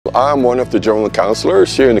I'm one of the general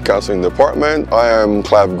counselors here in the counseling department. I am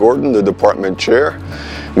Clive Gordon, the department chair.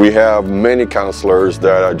 We have many counselors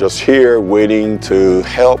that are just here waiting to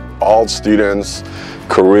help all students,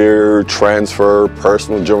 career, transfer,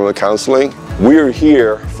 personal general counseling. We're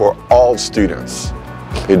here for all students.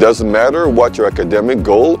 It doesn't matter what your academic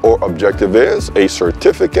goal or objective is, a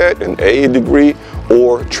certificate, an AA degree,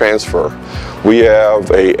 or transfer. We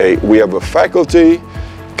have a faculty,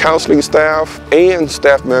 counseling staff, and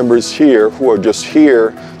staff members here who are just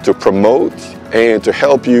here to promote and to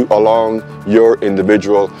help you along your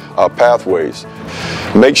individual pathways.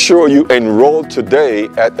 Make sure you enroll today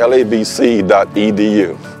at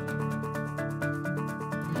labc.edu.